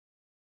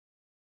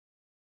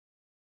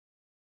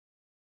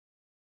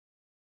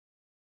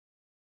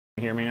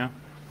Hear me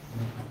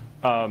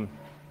now?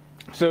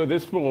 So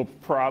this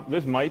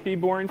might be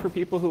boring for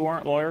people who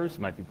aren't lawyers. It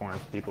might be boring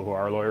for people who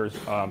are lawyers,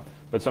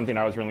 but something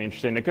I was really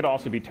interested in. It could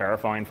also be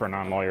terrifying for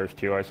non-lawyers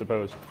too, I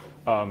suppose.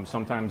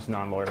 Sometimes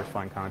non-lawyers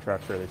find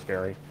contracts really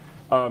scary.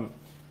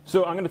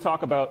 So I'm going to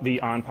talk about the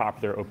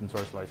unpopular open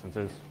source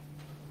licenses.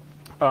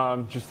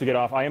 Just to get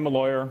off, I am a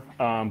lawyer,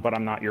 but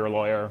I'm not your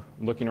lawyer.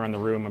 Looking around the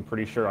room, I'm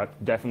pretty sure,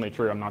 definitely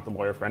true, I'm not the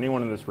lawyer for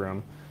anyone in this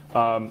room.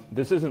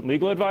 This isn't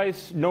legal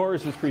advice, nor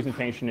is this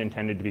presentation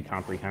intended to be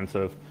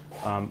comprehensive.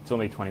 It's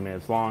only 20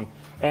 minutes long.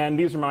 And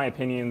these are my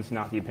opinions,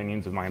 not the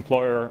opinions of my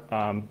employer.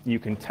 You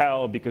can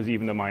tell because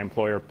even though my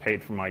employer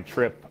paid for my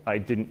trip, I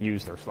didn't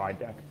use their slide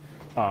deck.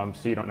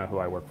 So you don't know who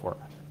I work for.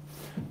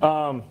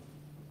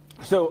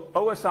 So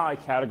OSI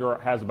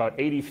has about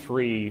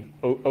 83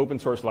 open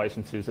source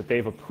licenses that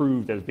they've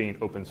approved as being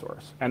open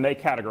source, and they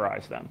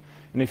categorize them.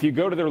 And if you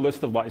go to their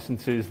list of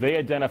licenses, they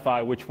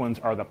identify which ones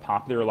are the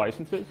popular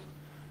licenses.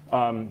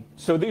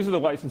 So these are the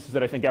licenses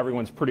that I think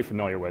everyone's pretty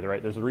familiar with,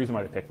 right? There's a reason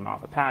why they picked them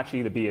off.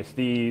 Apache, the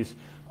BSDs,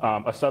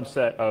 a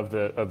subset of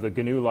the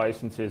GNU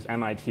licenses,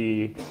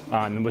 MIT,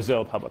 and the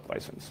Mozilla public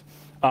license.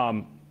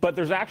 But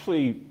there's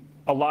actually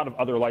a lot of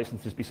other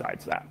licenses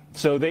besides that.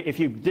 So if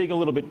you dig a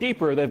little bit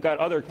deeper, they've got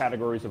other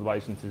categories of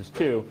licenses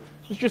too.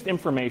 It's just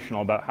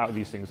informational about how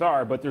these things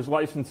are, but there's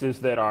licenses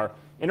that are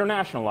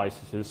international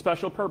licenses,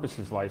 special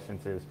purposes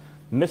licenses,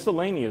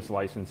 miscellaneous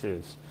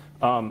licenses,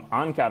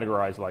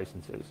 uncategorized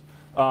licenses,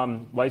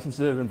 licenses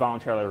that have been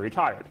voluntarily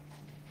retired.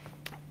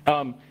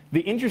 The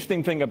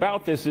interesting thing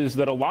about this is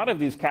that a lot of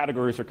these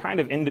categories are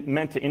kind of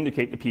meant to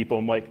indicate to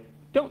people, like,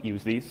 don't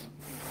use these.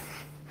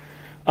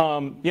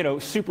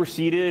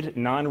 Superseded,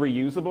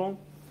 non-reusable.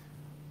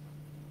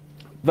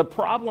 The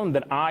problem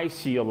that I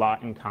see a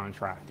lot in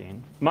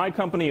contracting, my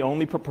company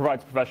only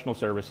provides professional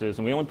services,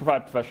 and we only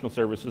provide professional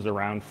services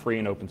around free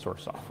and open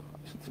source software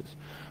licenses.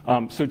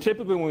 So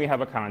typically when we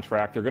have a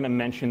contract, they're going to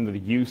mention the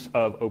use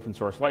of open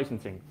source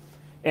licensing.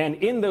 And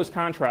in those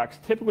contracts,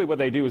 typically what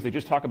they do is they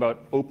just talk about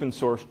open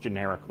source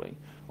generically,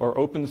 or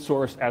open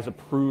source as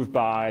approved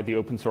by the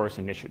Open Source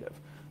Initiative.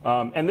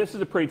 And this is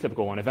a pretty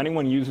typical one. If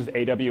anyone uses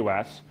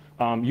AWS,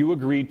 you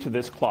agreed to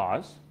this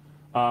clause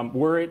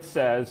where it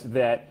says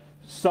that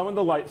some of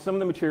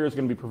the material is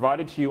going to be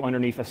provided to you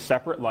underneath a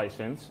separate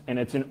license, and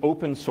it's an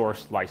open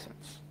source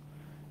license,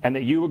 and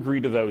that you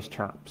agree to those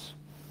terms.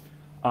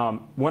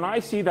 When I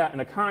see that in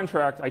a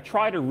contract, I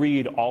try to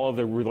read all of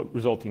the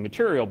resulting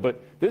material,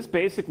 but this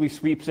basically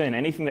sweeps in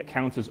anything that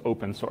counts as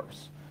open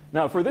source.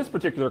 Now, for this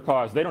particular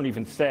clause, they don't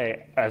even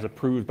say as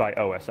approved by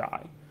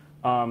OSI.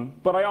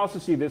 But I also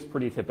see this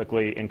pretty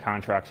typically in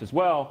contracts as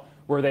well,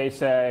 where they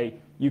say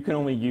you can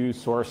only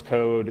use source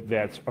code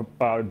that's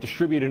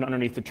distributed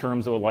underneath the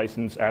terms of a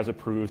license as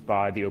approved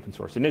by the Open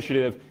Source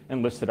Initiative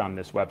and listed on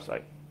this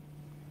website.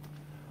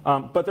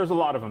 But there's a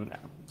lot of them there.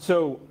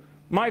 So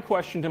my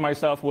question to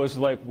myself was,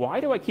 like, why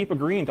do I keep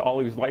agreeing to all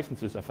these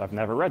licenses if I've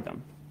never read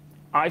them?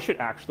 I should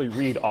actually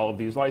read all of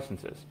these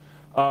licenses.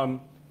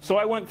 So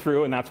I went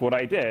through, and that's what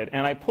I did.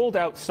 And I pulled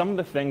out some of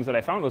the things that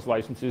I found in those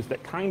licenses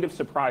that kind of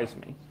surprised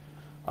me.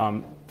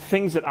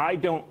 Things that I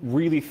don't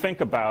really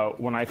think about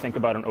when I think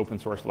about an open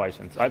source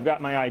license. I've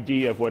got my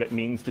idea of what it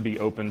means to be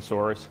open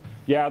source.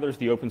 Yeah, there's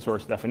the open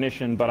source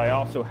definition, but I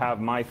also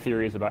have my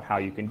theories about how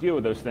you can deal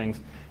with those things.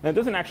 And it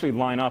doesn't actually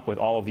line up with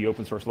all of the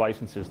open source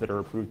licenses that are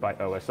approved by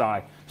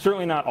OSI.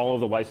 Certainly not all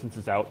of the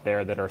licenses out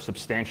there that are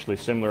substantially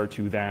similar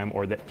to them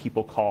or that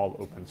people call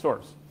open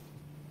source.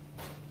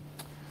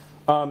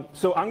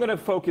 So I'm going to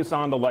focus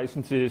on the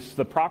licenses,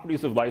 the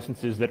properties of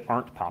licenses that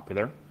aren't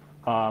popular.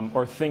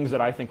 Or things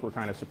that I think were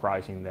kind of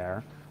surprising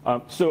there.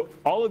 So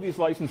all of these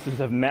licenses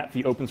have met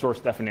the open source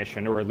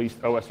definition, or at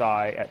least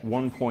OSI at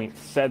one point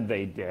said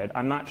they did.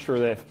 I'm not sure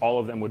that if all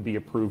of them would be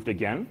approved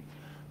again,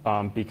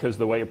 because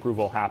the way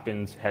approval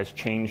happens has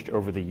changed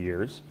over the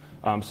years.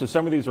 So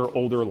some of these are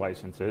older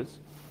licenses.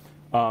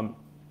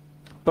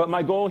 But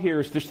my goal here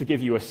is just to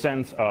give you a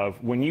sense of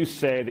when you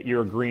say that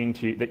you're agreeing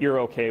to, that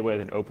you're okay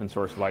with an open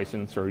source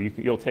license, or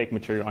you'll take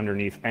material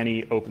underneath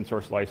any open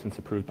source license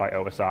approved by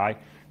OSI,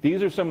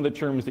 these are some of the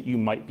terms that you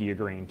might be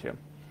agreeing to.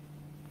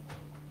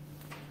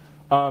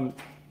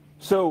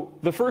 So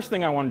the first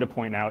thing I wanted to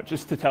point out,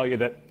 just to tell you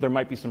that there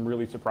might be some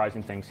really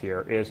surprising things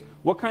here, is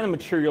what kind of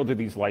material do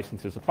these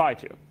licenses apply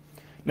to?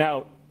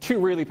 Now, two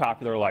really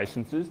popular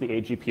licenses, the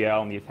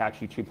AGPL and the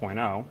Apache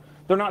 2.0,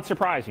 they're not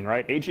surprising,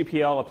 right?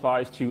 AGPL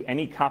applies to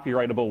any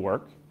copyrightable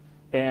work,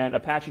 and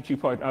Apache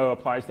 2.0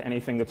 applies to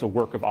anything that's a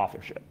work of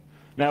authorship.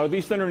 Now, at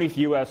least underneath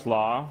US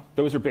law,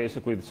 those are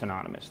basically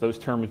synonymous. Those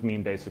terms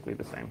mean basically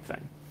the same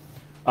thing.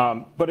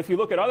 But if you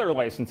look at other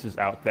licenses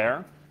out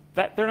there,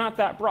 they're not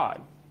that broad,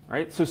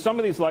 right? So some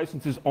of these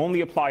licenses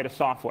only apply to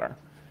software,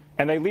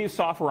 and they leave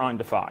software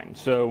undefined.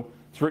 So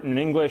it's written in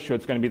English, so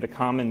it's going to be the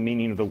common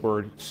meaning of the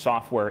word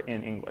software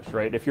in English,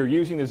 right? If you're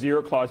using the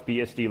zero-clause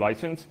BSD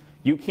license,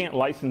 you can't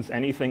license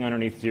anything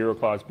underneath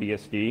zero-clause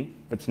BSD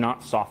that's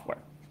not software.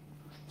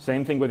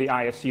 Same thing with the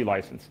ISC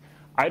license.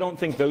 I don't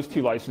think those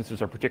two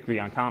licenses are particularly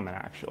uncommon,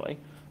 actually.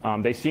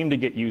 They seem to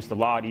get used a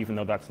lot, even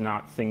though that's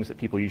not things that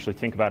people usually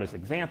think about as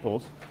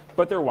examples,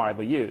 but they're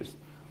widely used.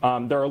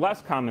 There are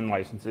less common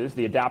licenses,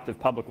 the adaptive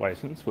public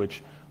license,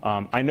 which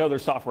I know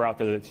there's software out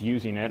there that's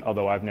using it,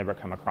 although I've never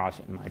come across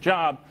it in my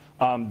job.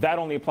 That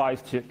only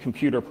applies to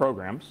computer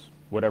programs,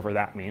 whatever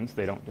that means.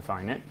 They don't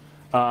define it.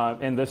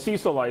 And the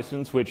CISO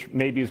license, which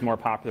maybe is more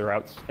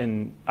popular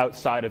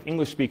outside of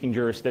English-speaking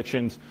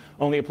jurisdictions,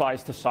 only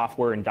applies to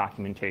software and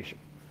documentation.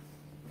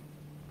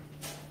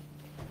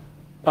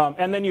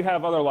 And then you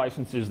have other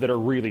licenses that are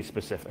really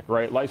specific,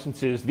 right?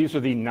 Licenses, these are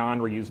the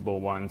non-reusable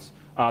ones.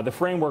 The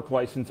framework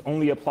license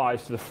only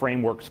applies to the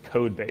framework's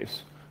code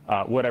base,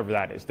 whatever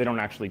that is. They don't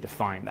actually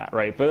define that,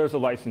 right? But there's a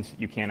license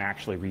that you can't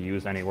actually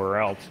reuse anywhere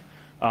else.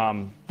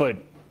 But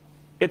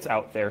it's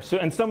out there. So,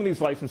 and some of these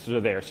licenses are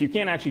there. So you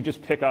can't actually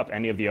just pick up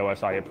any of the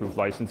OSI-approved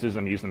licenses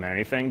and use them in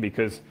anything,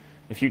 because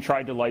if you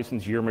tried to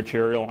license your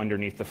material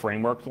underneath the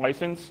framework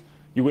license,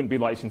 you wouldn't be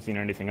licensing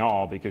anything at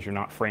all, because you're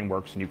not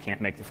frameworks and you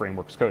can't make the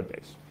framework's code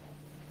base.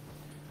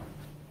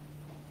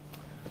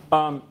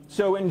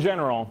 So in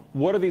general,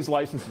 what do these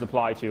licenses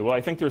apply to? Well,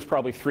 I think there's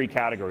probably three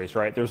categories,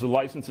 right? There's the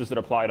licenses that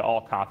apply to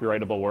all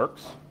copyrightable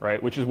works,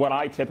 right? Which is what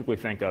I typically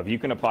think of. You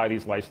can apply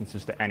these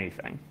licenses to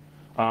anything.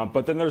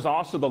 But then there's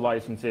also the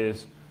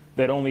licenses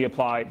that only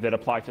apply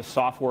to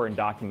software and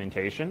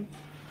documentation.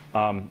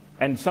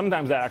 And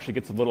sometimes that actually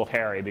gets a little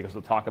hairy, because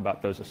we'll talk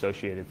about those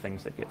associated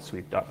things that get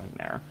swept up in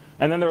there.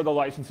 And then there are the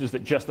licenses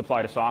that just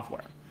apply to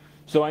software.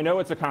 So I know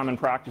it's a common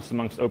practice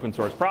amongst open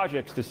source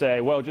projects to say,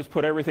 well, just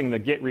put everything in the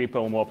Git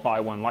repo and we'll apply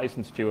one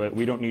license to it.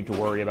 We don't need to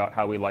worry about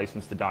how we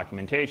license the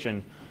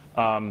documentation.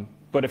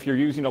 But if you're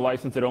using a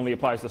license that only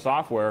applies to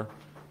software,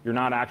 you're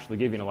not actually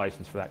giving a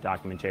license for that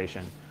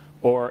documentation.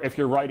 Or if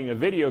you're writing a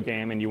video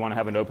game and you want to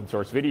have an open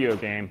source video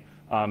game,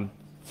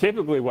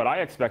 typically what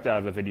I expect out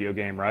of a video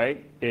game,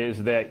 right,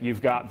 is that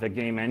you've got the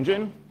game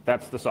engine,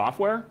 that's the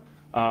software,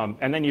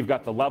 and then you've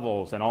got the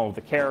levels and all of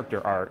the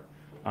character art.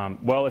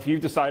 Well, if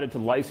you've decided to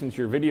license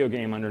your video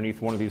game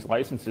underneath one of these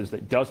licenses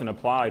that doesn't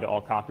apply to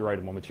all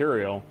copyrightable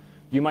material,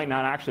 you might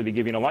not actually be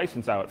giving a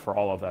license out for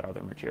all of that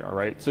other material,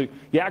 right? So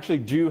you actually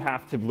do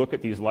have to look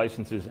at these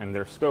licenses and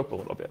their scope a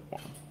little bit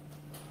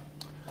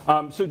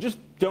more. So just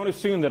don't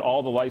assume that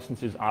all the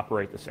licenses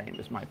operate the same,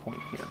 is my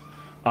point here.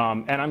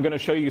 And I'm going to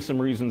show you some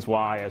reasons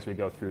why as we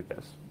go through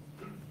this.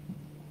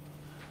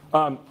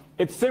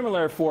 It's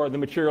similar for the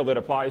material that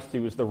applies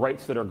to is the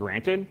rights that are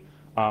granted.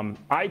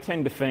 I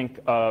tend to think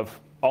of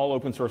all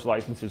open source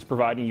licenses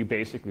providing you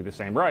basically the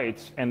same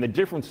rights, and the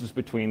differences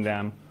between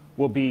them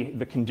will be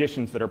the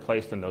conditions that are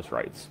placed in those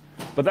rights.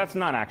 But that's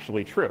not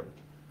actually true.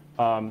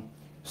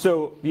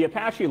 So the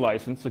Apache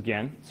license,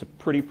 again, it's a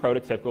pretty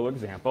prototypical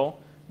example.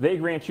 They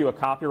grant you a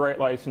copyright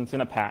license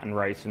and a patent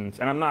license,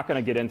 and I'm not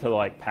going to get into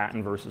like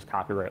patent versus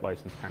copyright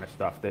license kind of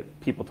stuff that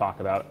people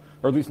talk about,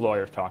 or at least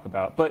lawyers talk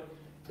about, but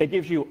it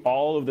gives you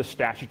all of the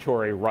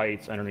statutory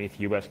rights underneath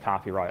US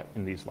copyright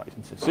in these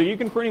licenses. So you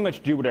can pretty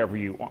much do whatever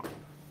you want.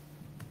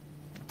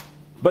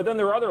 But then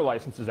there are other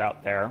licenses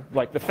out there,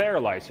 like the FAIR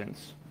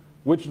license,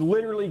 which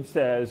literally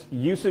says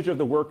usage of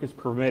the work is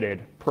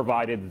permitted,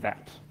 provided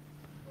that.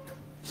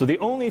 So the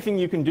only thing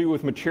you can do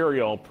with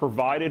material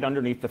provided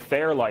underneath the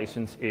FAIR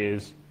license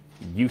is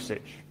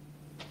usage.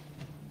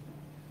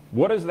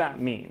 What does that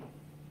mean?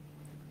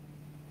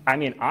 I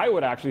mean, I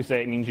would actually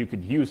say it means you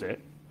could use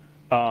it.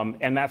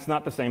 And that's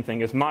not the same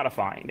thing as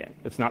modifying it.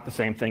 It's not the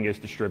same thing as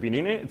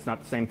distributing it. It's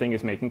not the same thing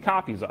as making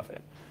copies of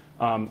it.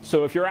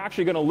 So if you're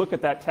actually going to look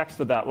at that text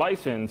of that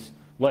license,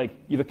 like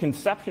the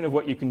conception of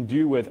what you can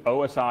do with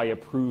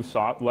OSI-approved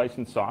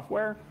licensed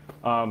software,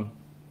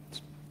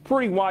 it's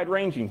pretty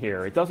wide-ranging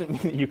here. It doesn't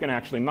mean that you can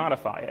actually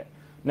modify it.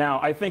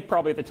 Now, I think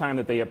probably at the time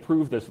that they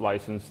approved this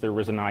license, there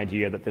was an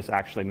idea that this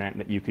actually meant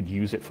that you could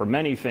use it for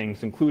many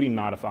things, including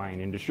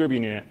modifying and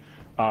distributing it.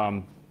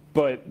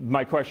 But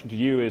my question to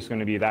you is going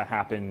to be, that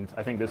happened,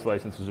 I think this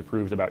license was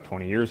approved about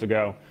 20 years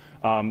ago.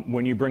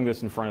 When you bring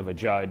this in front of a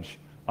judge,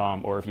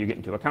 or if you get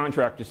into a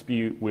contract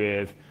dispute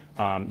with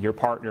your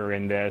partner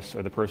in this,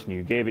 or the person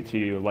who gave it to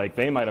you, like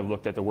they might have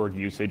looked at the word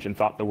usage and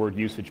thought the word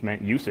usage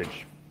meant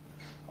usage.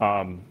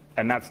 And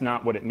that's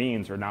not what it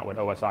means, or not what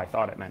OSI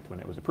thought it meant when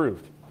it was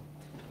approved.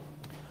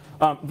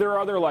 There are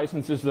other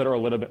licenses that are a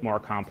little bit more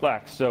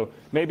complex. So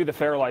maybe the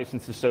FAIR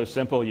license is so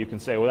simple you can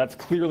say, well, that's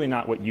clearly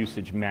not what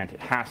usage meant. It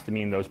has to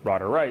mean those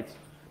broader rights.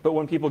 But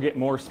when people get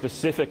more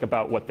specific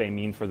about what they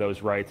mean for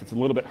those rights, it's a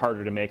little bit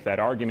harder to make that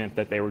argument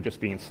that they were just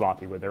being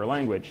sloppy with their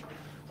language.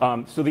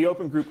 So the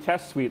Open Group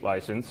Test Suite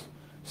license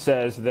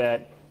says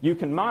that you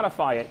can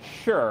modify it,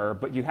 sure,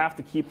 but you have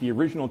to keep the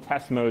original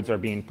test modes are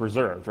being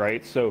preserved,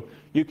 right? So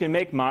you can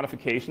make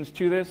modifications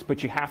to this,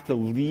 but you have to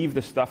leave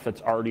the stuff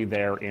that's already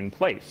there in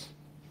place.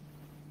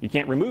 You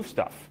can't remove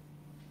stuff.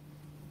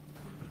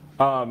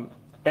 And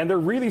they're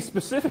really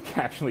specific,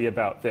 actually,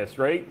 about this,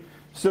 right?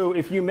 So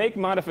if you make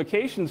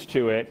modifications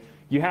to it,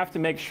 you have to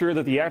make sure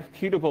that the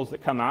executables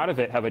that come out of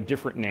it have a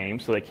different name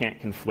so they can't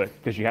conflict,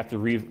 because you have to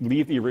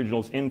leave the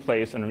originals in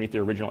place underneath the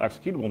original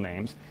executable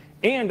names.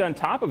 And on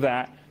top of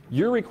that,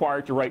 you're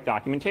required to write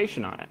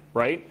documentation on it,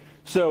 right?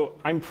 So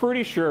I'm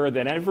pretty sure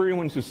that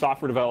everyone who's a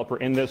software developer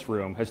in this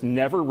room has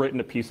never written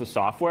a piece of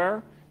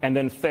software and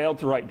then failed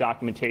to write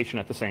documentation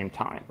at the same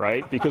time,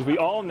 right? Because we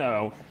all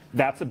know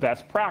that's a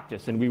best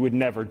practice, and we would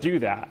never do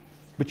that.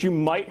 But you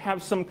might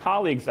have some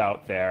colleagues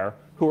out there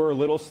who are a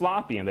little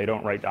sloppy and they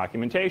don't write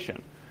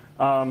documentation.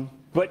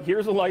 But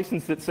here's a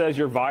license that says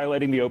you're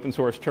violating the open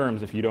source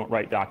terms if you don't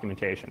write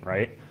documentation,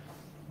 right?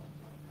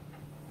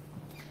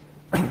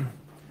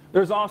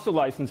 There's also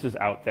licenses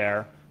out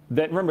there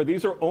that, remember,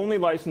 these are only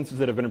licenses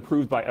that have been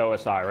approved by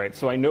OSI, right?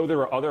 So I know there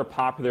are other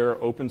popular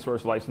open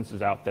source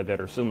licenses out there that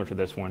are similar to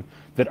this one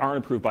that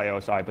aren't approved by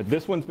OSI, but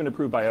this one's been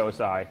approved by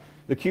OSI.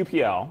 The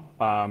QPL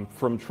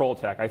from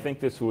Trolltech, I think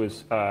this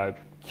was,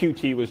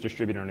 Qt was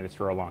distributed under this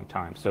for a long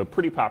time, so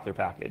pretty popular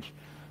package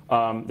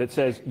that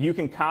says you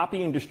can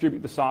copy and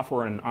distribute the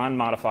software in an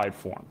unmodified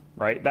form,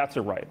 right? That's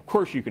a right. Of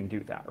course you can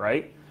do that,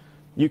 right?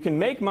 You can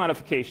make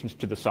modifications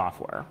to the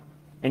software,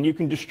 and you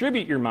can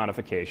distribute your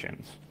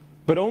modifications,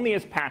 but only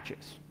as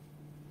patches,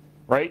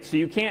 right? So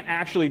you can't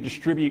actually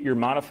distribute your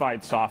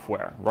modified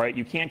software, right?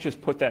 You can't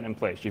just put that in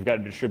place. You've got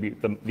to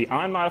distribute the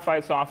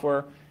unmodified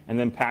software and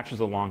then patches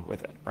along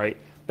with it, right?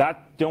 I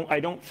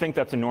don't think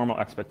that's a normal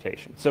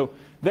expectation. So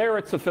there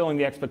it's fulfilling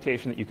the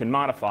expectation that you can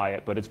modify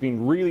it, but it's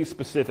being really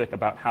specific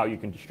about how you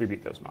can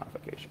distribute those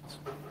modifications.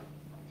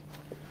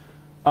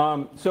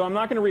 So I'm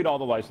not going to read all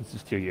the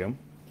licenses to you,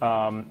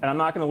 and I'm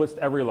not going to list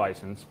every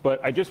license,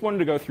 but I just wanted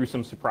to go through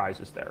some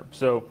surprises there.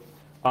 So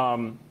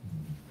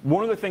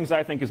one of the things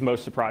I think is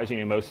most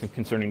surprising and most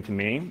concerning to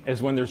me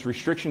is when there's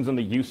restrictions on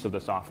the use of the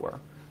software.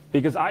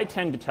 Because I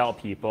tend to tell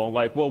people,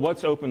 like, well,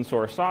 what's open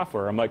source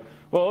software? I'm like,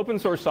 well, open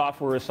source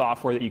software is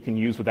software that you can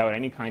use without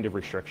any kind of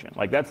restriction.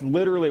 Like, that's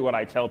literally what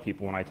I tell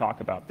people when I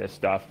talk about this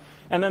stuff.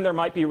 And then there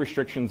might be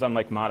restrictions on,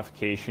 like,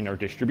 modification or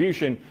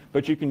distribution,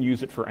 but you can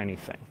use it for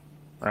anything,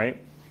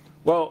 right?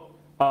 Well,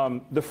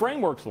 the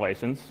frameworks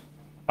license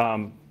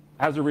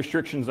has the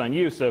restrictions on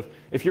use of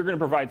if you're going to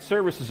provide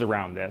services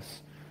around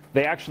this,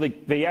 they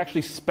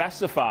actually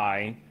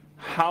specify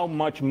how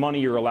much money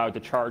you're allowed to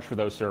charge for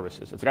those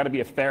services. It's got to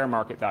be a fair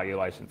market value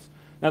license.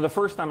 Now, the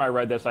first time I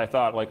read this, I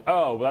thought, like,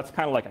 oh, well, that's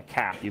kind of like a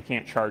cap. You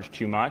can't charge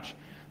too much.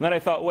 And then I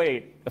thought,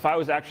 wait, if I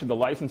was actually the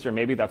licensor,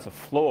 maybe that's a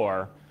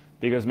floor,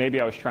 because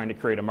maybe I was trying to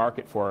create a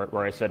market for it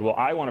where I said, well,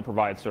 I want to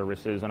provide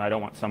services, and I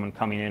don't want someone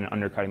coming in and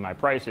undercutting my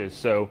prices.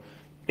 So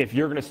if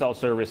you're going to sell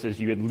services,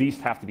 you at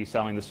least have to be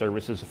selling the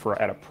services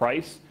at a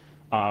price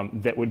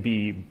that would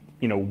be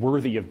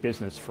worthy of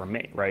business for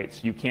me, right? So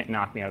you can't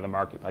knock me out of the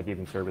market by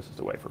giving services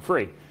away for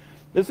free.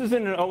 This is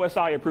in an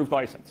OSI-approved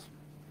license.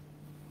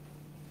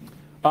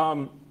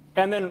 And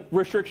then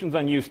restrictions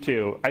on use,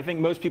 too. I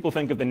think most people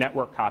think of the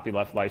network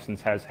copyleft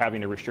license as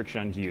having a restriction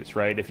on use,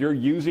 right? If you're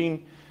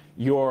using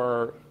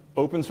your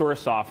open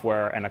source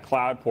software and a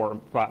cloud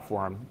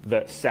platform,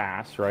 the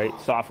SaaS, right,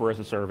 software as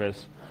a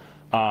service,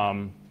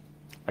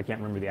 I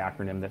can't remember the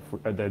acronym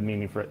that the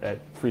meaning for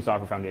Free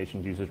Software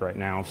Foundation uses right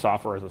now,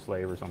 software as a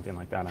slave or something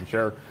like that, I'm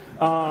sure.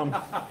 And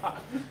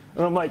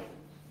I'm like,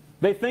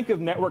 they think of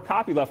network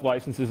copyleft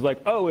licenses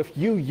like, oh, if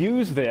you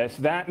use this,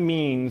 that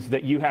means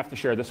that you have to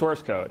share the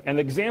source code. And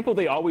the example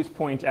they always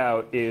point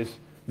out is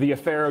the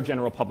Affero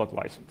General Public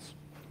License.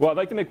 Well, I'd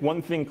like to make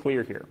one thing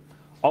clear here.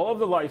 All of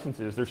the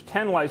licenses, there's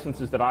 10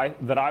 licenses that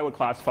I would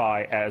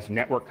classify as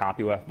network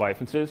copyleft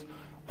licenses.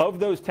 Of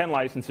those 10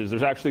 licenses,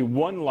 there's actually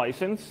one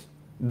license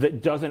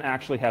that doesn't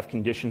actually have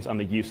conditions on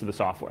the use of the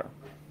software.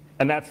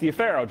 And that's the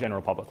Affero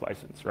General Public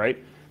License,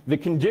 right? The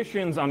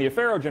conditions on the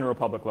Affero General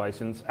Public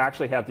License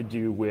actually have to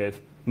do with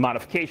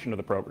modification of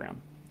the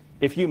program.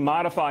 If you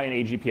modify an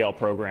AGPL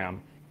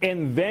program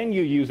and then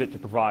you use it to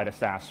provide a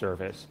SaaS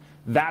service,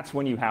 that's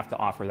when you have to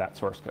offer that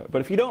source code.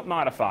 But if you don't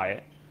modify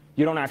it,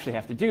 you don't actually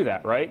have to do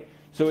that, right?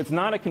 So it's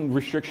not a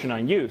restriction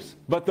on use.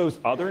 But those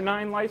other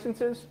 9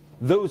 licenses,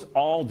 those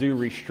all do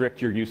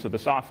restrict your use of the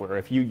software.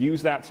 If you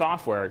use that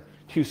software,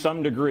 to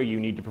some degree, you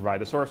need to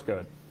provide the source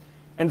code.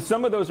 And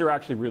some of those are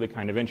actually really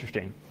kind of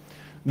interesting.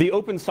 The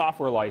open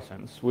software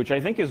license, which I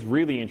think is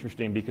really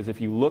interesting because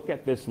if you look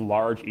at this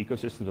large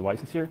ecosystem of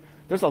license here,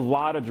 there's a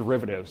lot of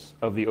derivatives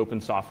of the open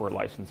software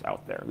license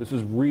out there. This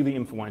is really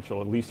influential,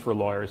 at least for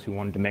lawyers who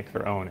wanted to make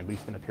their own, at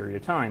least in a period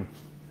of time.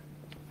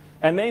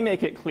 And they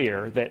make it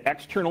clear that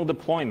external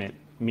deployment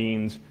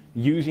means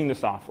using the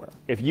software.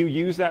 If you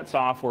use that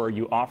software,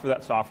 you offer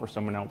that software for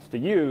someone else to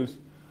use,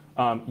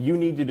 you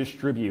need to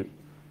distribute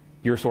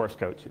your source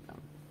code to them,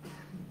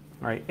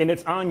 right? And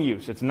it's on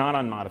use, it's not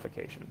on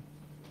modification.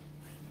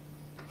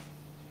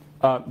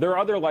 There are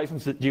other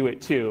licenses that do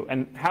it too,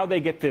 and how they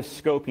get this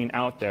scoping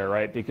out there,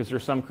 right? Because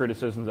there's some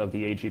criticisms of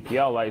the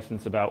AGPL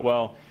license about,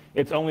 well,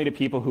 it's only to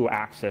people who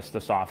access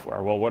the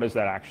software. Well, what does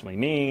that actually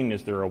mean?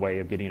 Is there a way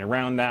of getting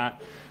around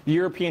that? The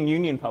European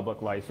Union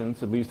public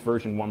license, at least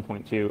version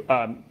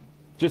 1.2,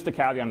 just a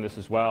caveat on this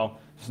as well.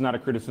 This is not a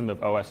criticism of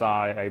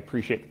OSI. I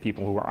appreciate the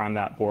people who are on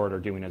that board are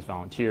doing as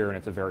volunteer, and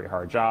it's a very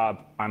hard job.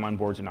 I'm on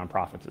boards of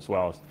nonprofits as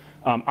well.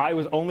 I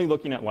was only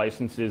looking at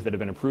licenses that have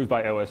been approved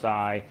by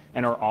OSI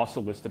and are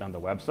also listed on the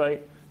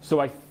website. So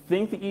I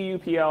think the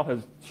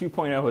EUPL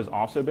 2.0 has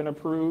also been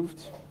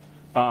approved,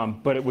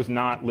 but it was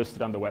not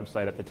listed on the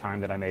website at the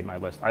time that I made my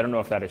list. I don't know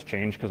if that has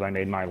changed because I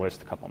made my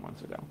list a couple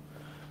months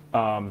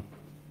ago.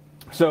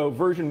 So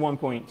version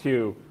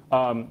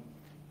 1.2,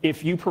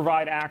 if you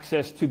provide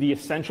access to the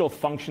essential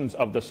functions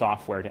of the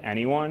software to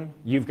anyone,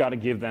 you've got to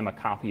give them a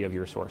copy of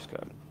your source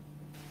code.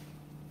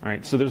 All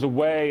right, so there's a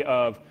way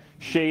of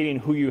shading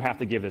who you have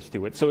to give this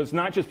to. So it's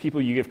not just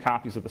people you give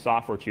copies of the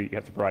software to, you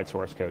have to provide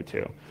source code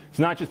to. It's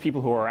not just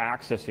people who are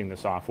accessing the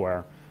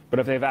software, but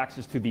if they have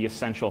access to the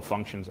essential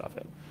functions of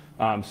it.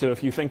 So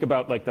if you think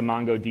about like the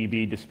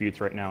MongoDB disputes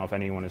right now, if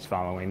anyone is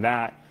following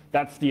that,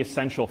 that's the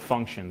essential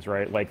functions,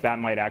 right? Like that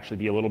might actually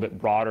be a little bit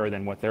broader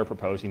than what they're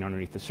proposing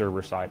underneath the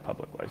server-side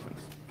public license.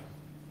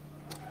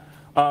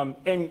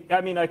 And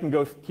I mean, I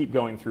can keep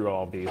going through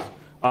all of these.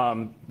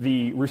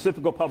 The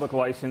reciprocal public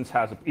license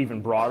has an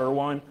even broader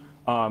one.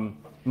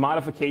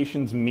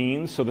 Modifications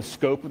means, so the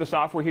scope of the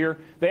software here,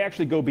 they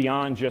actually go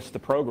beyond just the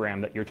program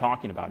that you're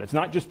talking about. It's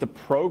not just the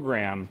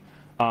program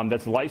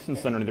that's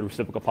licensed under the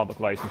reciprocal public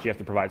license you have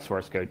to provide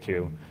source code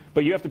to,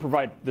 but you have to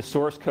provide the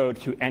source code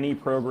to any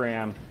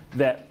program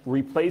that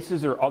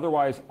replaces or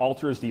otherwise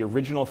alters the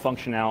original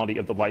functionality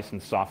of the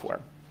licensed software.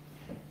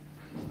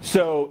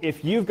 So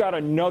if you've got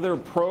another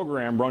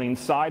program running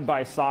side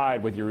by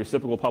side with your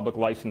reciprocal public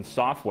license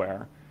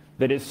software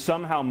that is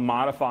somehow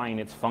modifying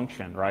its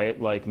function, right?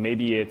 Like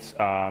maybe it's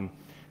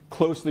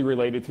closely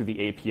related to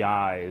the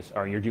APIs,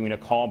 or you're doing a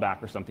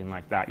callback or something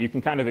like that, you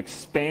can kind of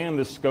expand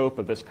the scope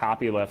of this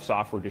copyleft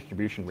software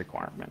distribution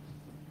requirement.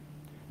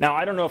 Now,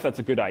 I don't know if that's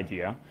a good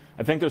idea.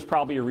 I think there's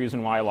probably a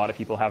reason why a lot of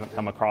people haven't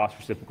come across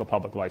reciprocal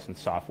public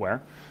license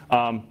software.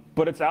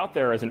 But it's out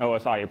there as an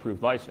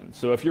OSI-approved license.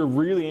 So if you're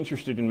really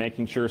interested in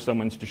making sure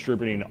someone's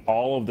distributing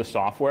all of the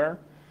software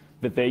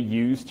that they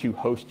use to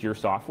host your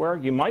software,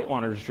 you might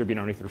want to distribute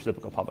underneath the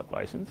reciprocal public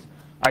license.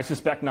 I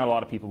suspect not a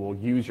lot of people will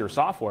use your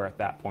software at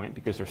that point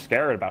because they're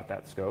scared about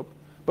that scope.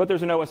 But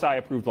there's an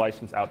OSI-approved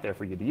license out there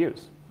for you to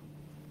use.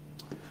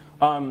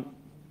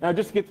 Now,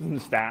 just to get to the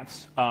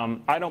stats,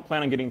 I don't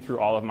plan on getting through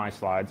all of my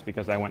slides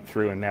because I went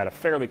through and had a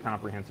fairly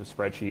comprehensive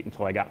spreadsheet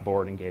until I got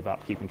bored and gave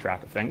up keeping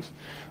track of things.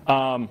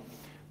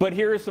 But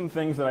here are some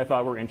things that I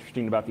thought were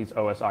interesting about these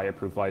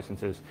OSI-approved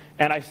licenses.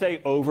 And I say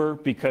over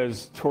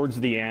because towards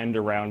the end,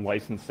 around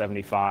license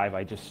 75,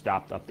 I just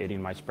stopped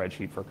updating my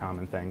spreadsheet for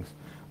common things.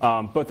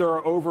 But there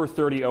are over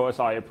 30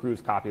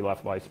 OSI-approved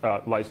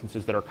copyleft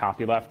licenses that are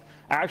copyleft.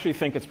 I actually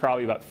think it's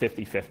probably about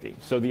 50-50.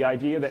 So the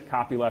idea that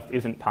copyleft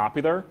isn't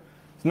popular,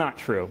 it's not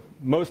true.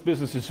 Most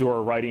businesses who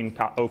are writing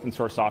open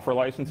source software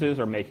licenses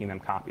are making them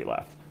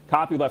copyleft.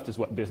 Copyleft is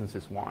what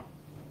businesses want.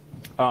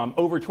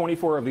 Over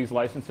 24 of these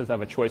licenses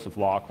have a choice of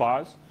law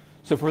clause.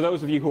 So for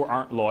those of you who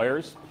aren't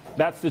lawyers,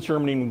 that's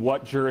determining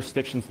what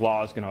jurisdiction's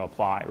law is going to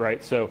apply,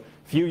 right? So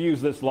if you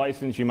use this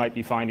license, you might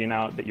be finding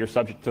out that you're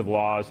subject to the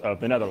laws of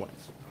the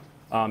Netherlands,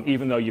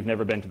 even though you've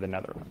never been to the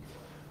Netherlands.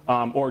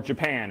 Or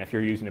Japan, if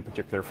you're using a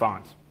particular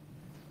font.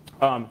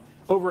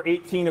 Over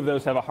 18 of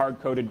those have a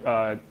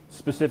hard-coded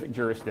specific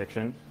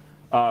jurisdiction.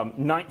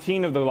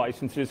 19 of the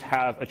licenses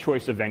have a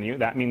choice of venue.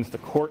 That means the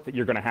court that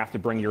you're going to have to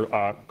bring your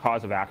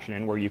cause of action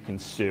in where you can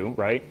sue,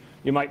 right?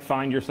 You might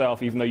find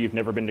yourself, even though you've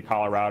never been to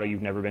Colorado,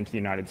 you've never been to the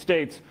United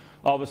States,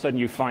 all of a sudden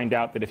you find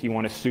out that if you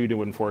want to sue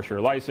to enforce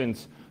your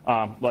license,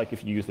 like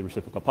if you use the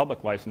reciprocal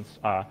public license,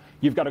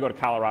 you've got to go to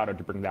Colorado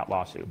to bring that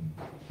lawsuit,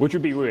 which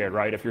would be weird,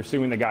 right? If you're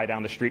suing the guy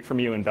down the street from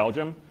you in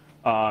Belgium,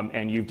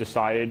 and you've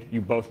decided,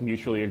 you both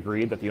mutually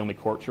agreed that the only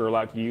courts you're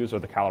allowed to use are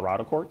the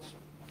Colorado courts.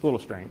 It's a little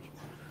strange.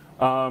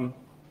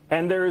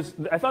 And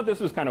I thought this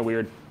was kind of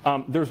weird.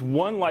 There's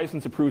one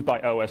license approved by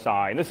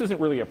OSI, and this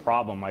isn't really a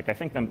problem. Like, I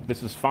think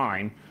this is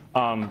fine,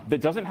 that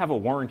doesn't have a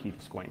warranty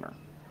disclaimer.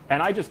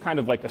 And I just kind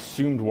of like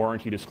assumed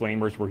warranty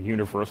disclaimers were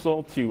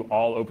universal to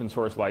all open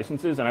source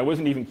licenses, and I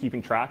wasn't even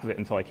keeping track of it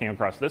until I came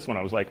across this one.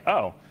 I was like,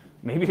 oh,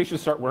 maybe I should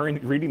start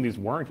reading these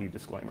warranty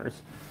disclaimers.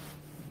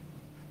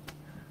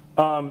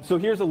 So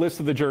here's a list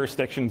of the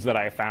jurisdictions that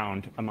I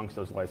found amongst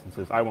those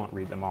licenses. I won't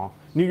read them all.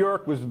 New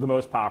York was the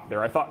most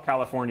popular. I thought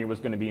California was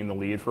going to be in the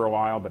lead for a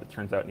while, but it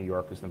turns out New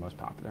York is the most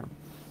popular.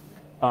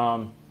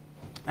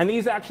 And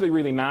these actually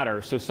really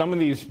matter. So some of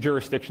these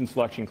jurisdiction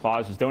selection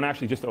clauses don't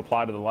actually just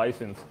apply to the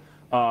license.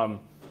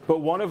 But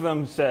one of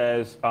them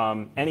says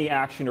any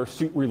action or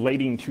suit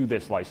relating to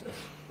this license,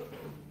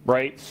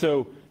 right?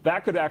 So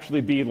that could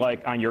actually be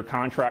like on your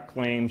contract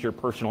claims, your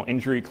personal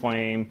injury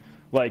claim.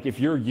 Like if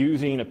you're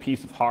using a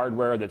piece of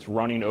hardware that's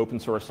running open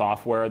source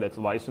software that's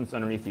licensed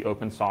underneath the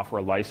open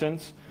software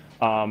license,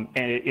 and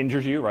it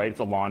injures you, right? It's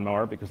a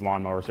lawnmower because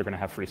lawnmowers are going to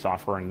have free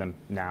software in them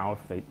now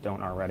if they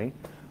don't already.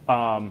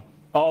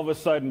 All of a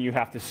sudden you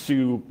have to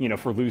sue,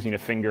 for losing a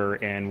finger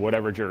in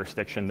whatever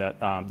jurisdiction that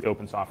the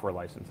open software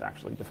license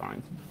actually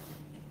defines.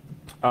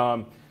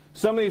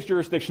 Some of these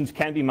jurisdictions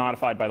can be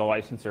modified by the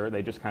licensor.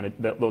 They just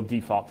they'll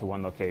default to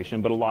one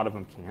location, but a lot of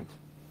them can't.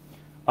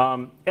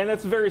 And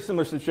that's a very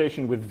similar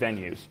situation with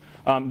venues.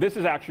 This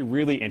is actually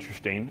really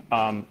interesting.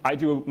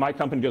 My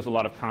company does a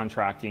lot of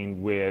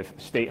contracting with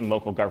state and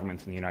local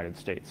governments in the United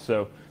States.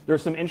 So there are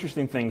some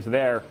interesting things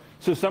there.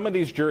 So some of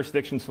these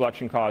jurisdiction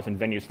selection clause and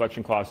venue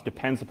selection clause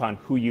depends upon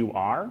who you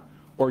are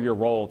or your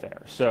role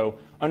there. So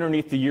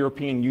underneath the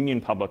European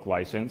Union public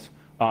license,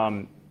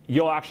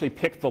 you'll actually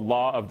pick the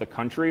law of the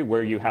country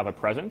where you have a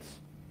presence.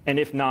 And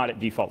if not, it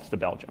defaults to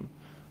Belgium.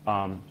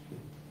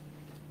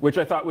 Which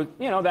I thought was,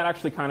 that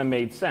actually kind of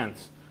made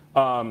sense.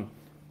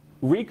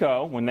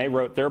 RICO, when they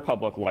wrote their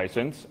public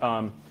license,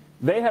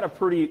 they had a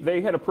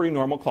pretty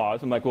normal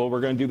clause. I'm like, well,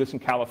 we're going to do this in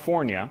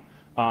California.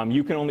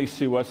 You can only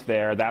sue us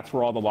there. That's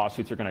where all the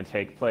lawsuits are going to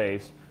take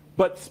place.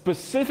 But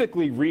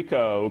specifically,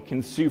 RICO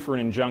can sue for an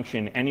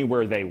injunction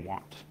anywhere they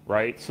want,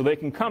 right? So they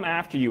can come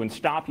after you and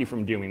stop you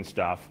from doing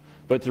stuff.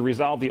 But to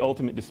resolve the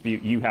ultimate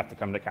dispute, you have to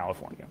come to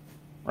California,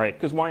 right?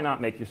 Because why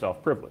not make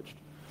yourself privileged?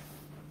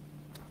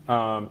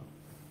 So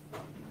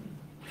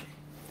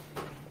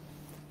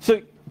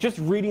just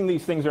reading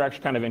these things are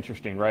actually kind of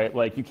interesting, right?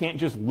 Like you can't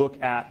just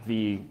look at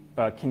the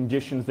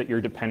conditions that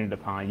you're dependent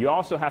upon. You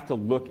also have to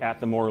look at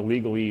the more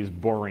legalese,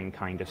 boring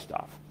kind of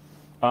stuff.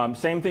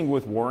 Same thing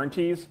with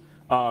warranties.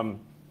 No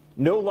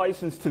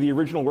license to the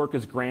original work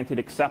is granted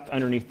except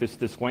underneath this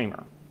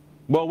disclaimer.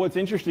 Well, what's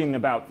interesting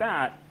about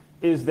that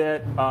is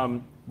that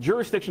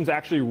jurisdictions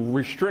actually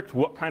restrict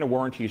what kind of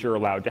warranties you're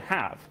allowed to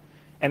have.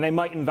 And they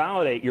might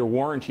invalidate your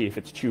warranty if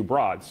it's too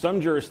broad.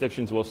 Some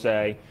jurisdictions will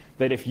say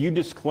that if you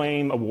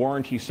disclaim a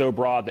warranty so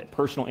broad that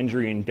personal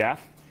injury and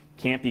death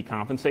can't be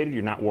compensated,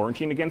 you're not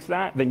warranting against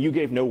that, then you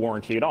gave no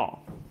warranty at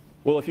all.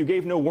 Well, if you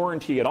gave no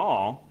warranty at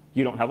all,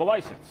 you don't have a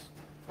license,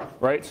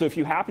 right? So if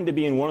you happen to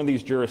be in one of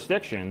these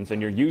jurisdictions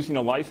and you're using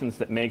a license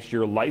that makes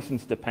your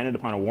license dependent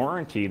upon a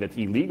warranty that's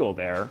illegal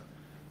there,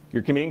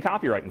 you're committing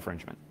copyright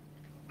infringement.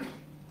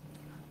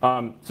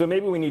 So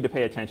maybe we need to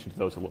pay attention to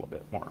those a little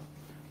bit more.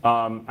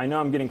 I know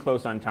I'm getting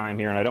close on time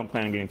here, and I don't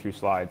plan on getting through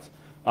slides.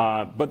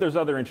 But there's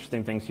other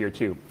interesting things here,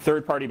 too.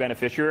 Third-party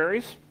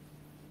beneficiaries.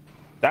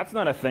 That's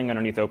not a thing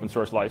underneath open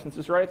source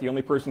licenses, right? The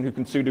only person who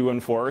can sue to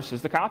enforce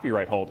is the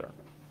copyright holder.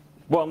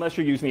 Well, unless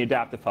you're using the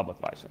adaptive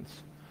public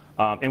license,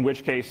 in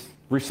which case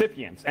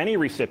recipients, any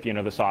recipient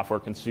of the software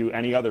can sue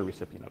any other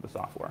recipient of the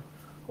software.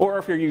 Or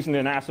if you're using the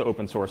NASA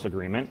open source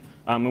agreement,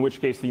 in which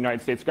case the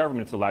United States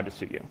government is allowed to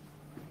sue you.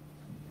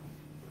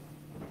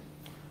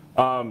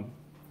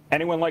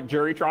 Anyone like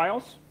jury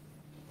trials?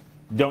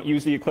 Don't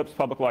use the Eclipse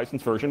Public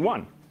License version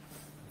 1.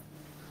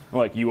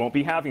 Like, you won't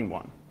be having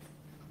one.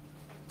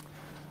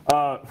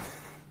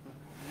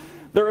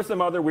 There are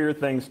some other weird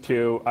things,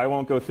 too. I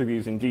won't go through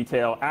these in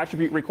detail.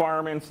 Attribute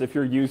requirements, if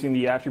you're using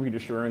the attribute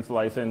assurance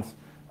license,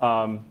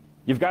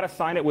 you've got to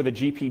sign it with a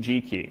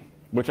GPG key,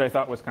 which I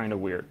thought was kind of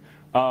weird.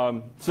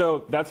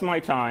 So that's my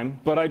time.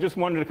 But I just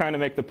wanted to kind of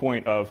make the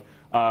point of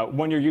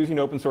when you're using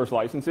open source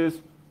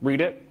licenses,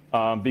 read it.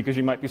 Because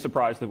you might be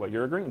surprised at what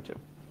you're agreeing to.